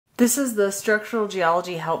This is the structural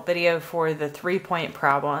geology help video for the 3-point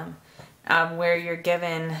problem, where you're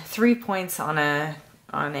given 3 points on a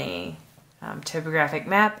topographic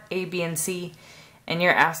map, A, B, and C, and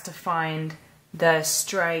you're asked to find the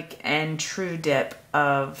strike and true dip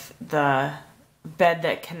of the bed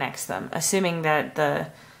that connects them, assuming that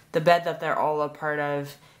the bed that they're all a part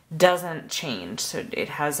of doesn't change. So it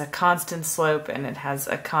has a constant slope and it has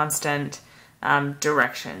a constant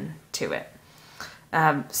direction to it.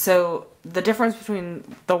 So the difference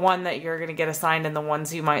between the one that you're going to get assigned and the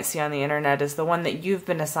ones you might see on the internet is the one that you've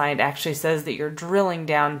been assigned actually says that you're drilling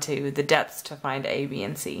down to the depths to find A, B,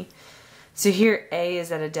 and C. So here A is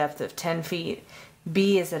at a depth of 10 feet,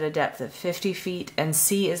 B is at a depth of 50 feet, and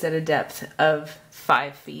C is at a depth of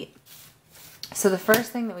 5 feet. So the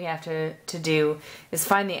first thing that we have to do is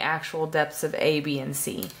find the actual depths of A, B, and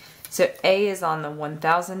C. So A is on the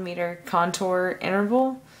 1,000 meter contour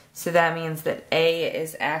interval. So that means that A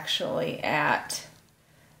is actually at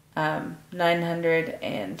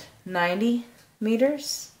 990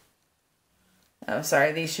 meters. Oh,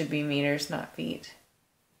 sorry, these should be meters, not feet.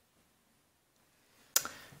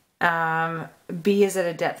 B is at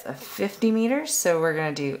a depth of 50 meters, so we're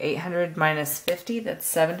going to do 800 minus 50, that's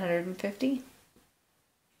 750.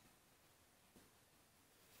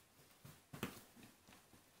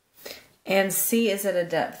 And C is at a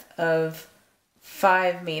depth of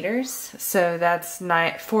 5 meters, so that's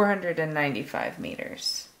 495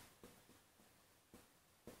 meters.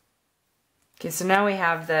 Okay, so now we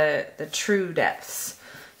have the true depths.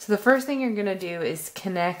 So the first thing you're going to do is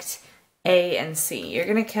connect A and C. You're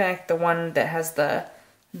going to connect the one that has the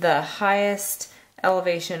highest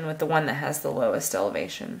elevation with the one that has the lowest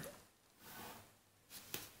elevation.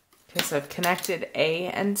 Okay, so I've connected A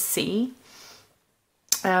and C.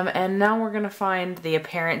 And now we're going to find the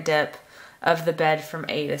apparent dip of the bed from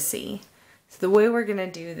A to C. So the way we're going to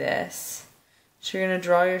do this is you're going to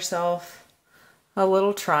draw yourself a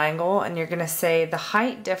little triangle and you're going to say the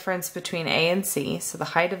height difference between A and C, so the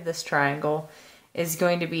height of this triangle, is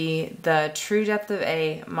going to be the true depth of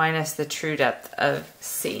A minus the true depth of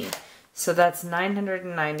C. So that's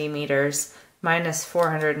 990 meters minus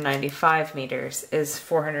 495 meters is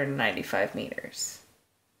 495 meters.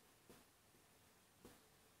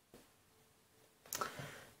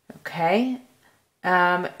 Okay,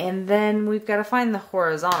 and then we've got to find the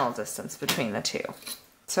horizontal distance between the two.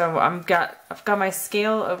 So I've got my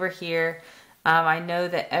scale over here. I know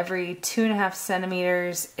that every 2.5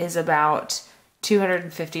 centimeters is about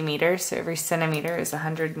 250 meters, so every centimeter is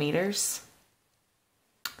 100 meters.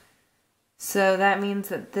 So that means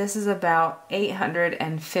that this is about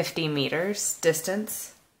 850 meters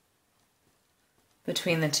distance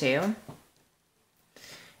between the two.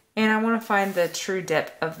 And I want to find the true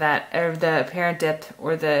dip of that, or the apparent dip,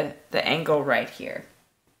 or the angle right here.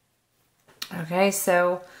 Okay,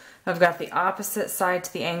 so I've got the opposite side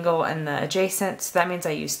to the angle and the adjacent, so that means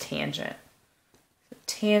I use tangent. The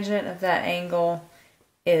tangent of that angle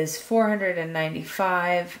is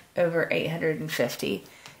 495 over 850.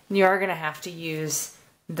 And you are going to have to use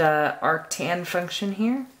the arctan function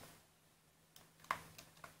here.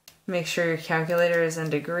 Make sure your calculator is in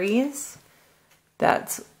degrees.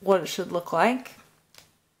 That's what it should look like.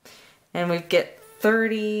 And we get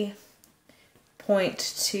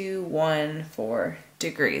 30.214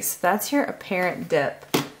 degrees. That's your apparent dip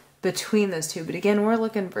between those two. But again, we're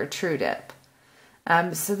looking for a true dip.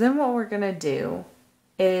 So then what we're going to do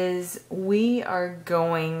is we are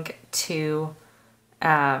going to, what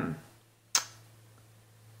are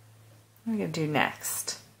we going to do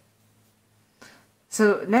next?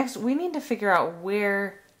 So next we need to figure out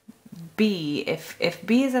where B, if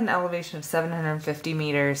B is at an elevation of 750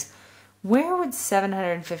 meters, where would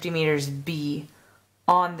 750 meters be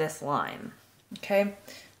on this line? Okay,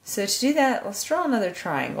 so to do that, let's draw another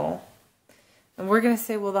triangle. And we're going to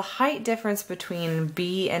say, well, the height difference between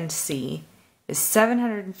B and C is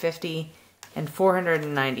 750 and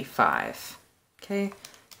 495. Okay,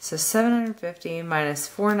 so 750 minus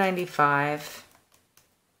 495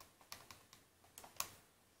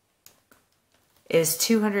 is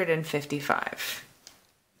 255.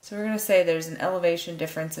 So we're going to say there's an elevation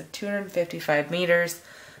difference of 255 meters.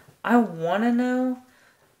 I want to know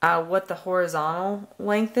what the horizontal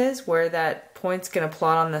length is, where that point's going to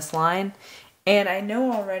plot on this line. And I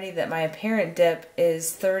know already that my apparent dip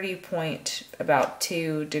is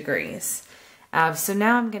 30.2 degrees. So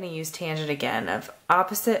now I'm going to use tangent again of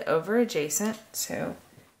opposite over adjacent. So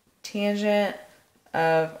tangent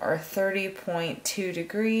of our 30.2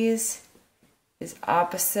 degrees is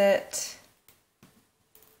opposite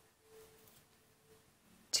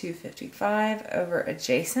 255 over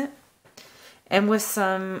adjacent. And with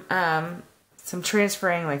some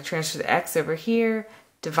transferring, like transfer the x over here,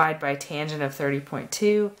 divide by tangent of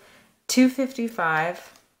 30.2,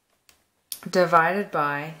 255 divided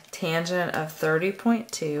by tangent of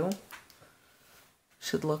 30.2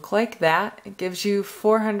 should look like that. It gives you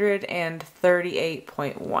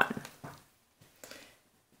 438.1.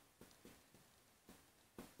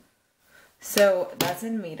 So that's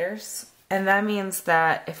in meters. And that means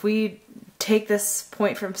that if we take this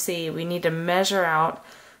point from C, we need to measure out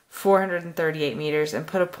 438 meters and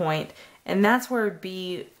put a point. And that's where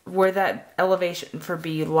that elevation for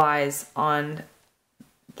B lies on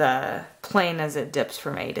the plane as it dips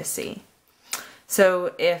from A to C.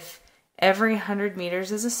 So if every 100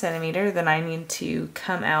 meters is a centimeter, then I need to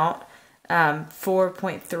come out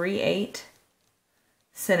 4.38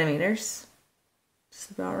 centimeters.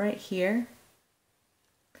 Just about right here.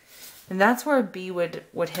 And that's where B would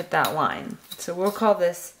hit that line. So we'll call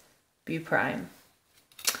this B prime.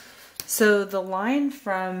 So the line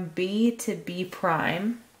from B to B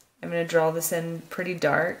prime, I'm going to draw this in pretty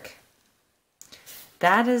dark.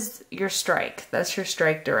 That is your strike. That's your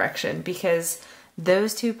strike direction, because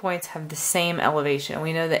those 2 points have the same elevation.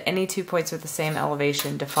 We know that any 2 points with the same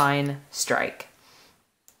elevation define strike.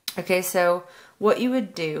 Okay, so what you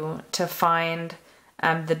would do to find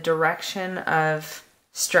the direction of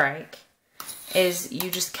strike is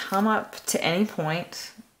you just come up to any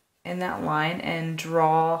point in that line and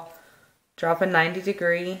drop a 90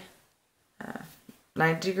 degree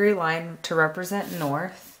line to represent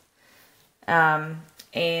north,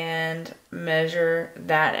 and measure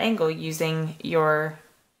that angle using your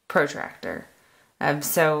protractor.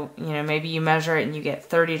 So, maybe you measure it and you get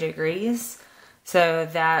 30 degrees. So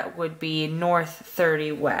that would be north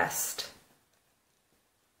 30 west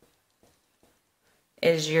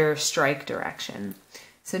is your strike direction.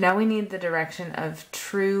 So now we need the direction of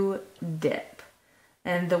true dip.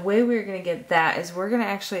 And the way we're going to get that is we're going to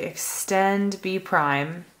actually extend B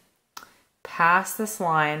prime past this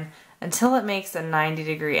line until it makes a 90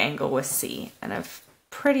 degree angle with C. And I've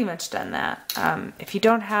pretty much done that. If you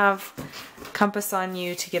don't have a compass on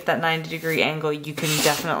you to get that 90 degree angle, you can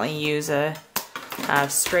definitely use a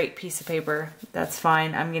straight piece of paper. That's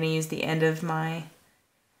fine. I'm going to use the end of my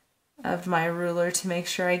ruler to make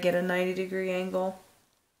sure I get a 90 degree angle.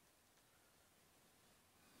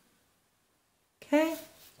 Okay,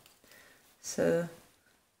 so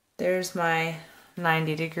there's my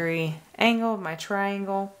 90 degree angle, my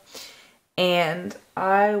triangle, and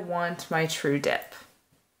I want my true dip.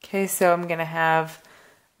 Okay, so I'm gonna have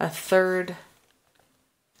a third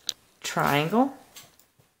triangle.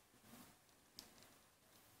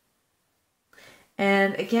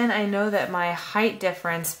 And again, I know that my height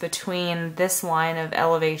difference between this line of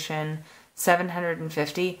elevation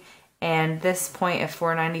 750 and this point of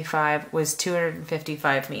 495 was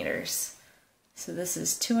 255 meters. So this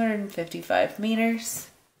is 255 meters.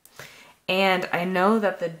 And I know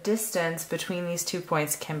that the distance between these 2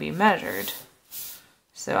 points can be measured.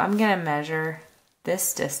 So I'm going to measure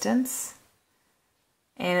this distance.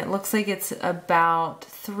 And it looks like it's about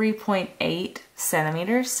 3.8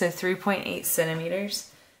 centimeters. So 3.8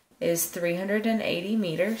 centimeters is 380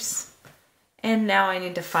 meters. And now I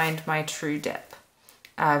need to find my true dip.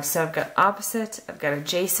 So I've got opposite, I've got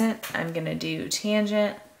adjacent. I'm going to do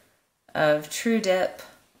tangent of true dip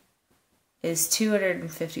is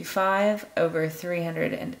 255 over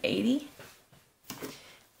 380.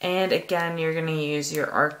 And again, you're going to use your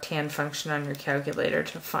arctan function on your calculator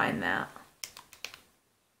to find that.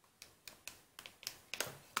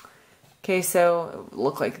 Okay, so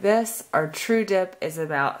look like this. Our true dip is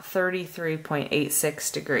about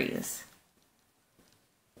 33.86 degrees.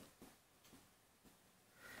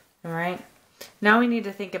 Alright, now we need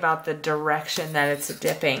to think about the direction that it's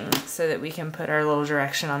dipping so that we can put our little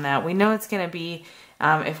direction on that. We know it's going to be,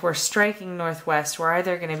 if we're striking northwest, we're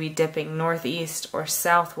either going to be dipping northeast or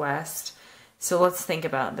southwest. So let's think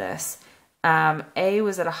about this. A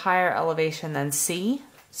was at a higher elevation than C,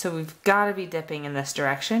 so we've got to be dipping in this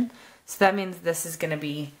direction. So that means this is going to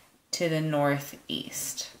be to the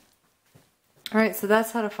northeast. Alright, so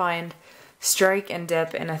that's how to find strike and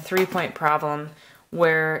dip in a 3-point problem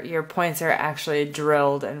where your points are actually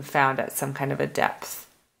drilled and found at some kind of a depth.